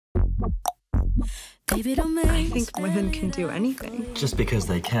Baby, don't make I think women can do anything. Just because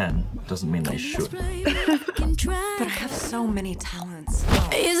they can doesn't mean they should. But I have so many talents.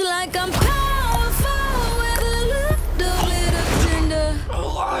 It's like I'm powerful with a little bit of tender.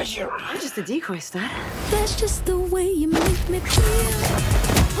 I'm just a decoy stud. That's just the way you make me feel.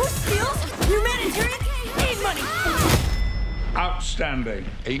 Who steals humanitarian aid money? Outstanding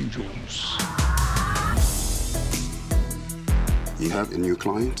angels. You have a new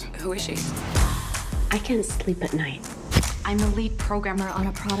client? Who is she? I can't sleep at night. I'm the lead programmer on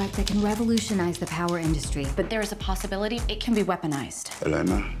a product that can revolutionize the power industry, but there is a possibility it can be weaponized.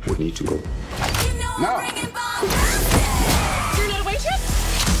 Elena, we need to go. No! You're not a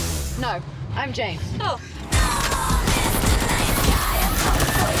waitress? No, I'm Jane. Oh.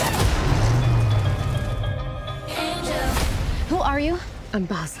 Who are you? I'm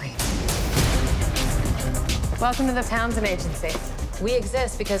Bosley. Welcome to the Townsend Agency. We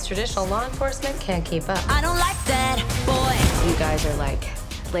exist because traditional law enforcement can't keep up. I don't like that, boy. You guys are like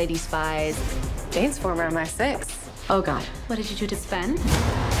lady spies. Jane's former MI6. Oh, God. What did you do to Sven?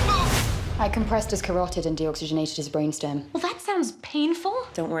 I compressed his carotid and deoxygenated his brainstem. Well, that sounds painful.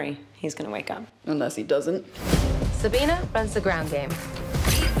 Don't worry, he's gonna wake up. Unless he doesn't. Sabina runs the ground game.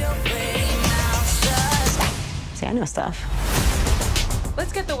 See, I know stuff.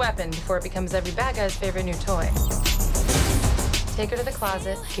 Let's get the weapon before it becomes every bad guy's favorite new toy. Take her to the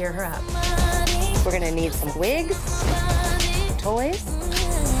closet, gear her up. We're gonna need some wigs, toys,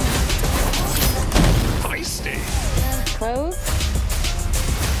 Feisty. clothes.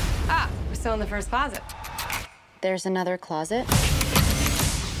 Ah, we're still in the first closet. There's another closet.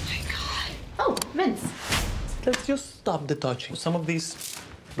 Oh, mints. Let's just stop the touching. Some of these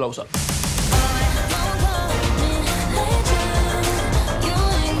blows up.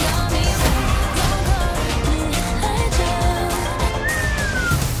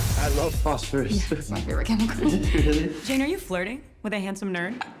 I love phosphorus. Yeah, it's my favorite chemical. Really? Jane, are you flirting with a handsome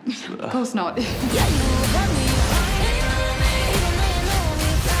nerd? Of course not.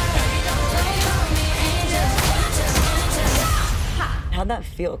 How'd that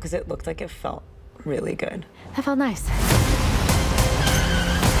feel? Because it looked like it felt really good. That felt nice.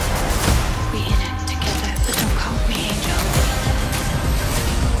 We in it together, but don't call me angel.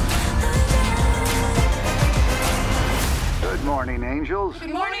 Good morning, angels. Good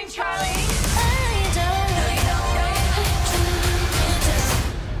morning, Charlie.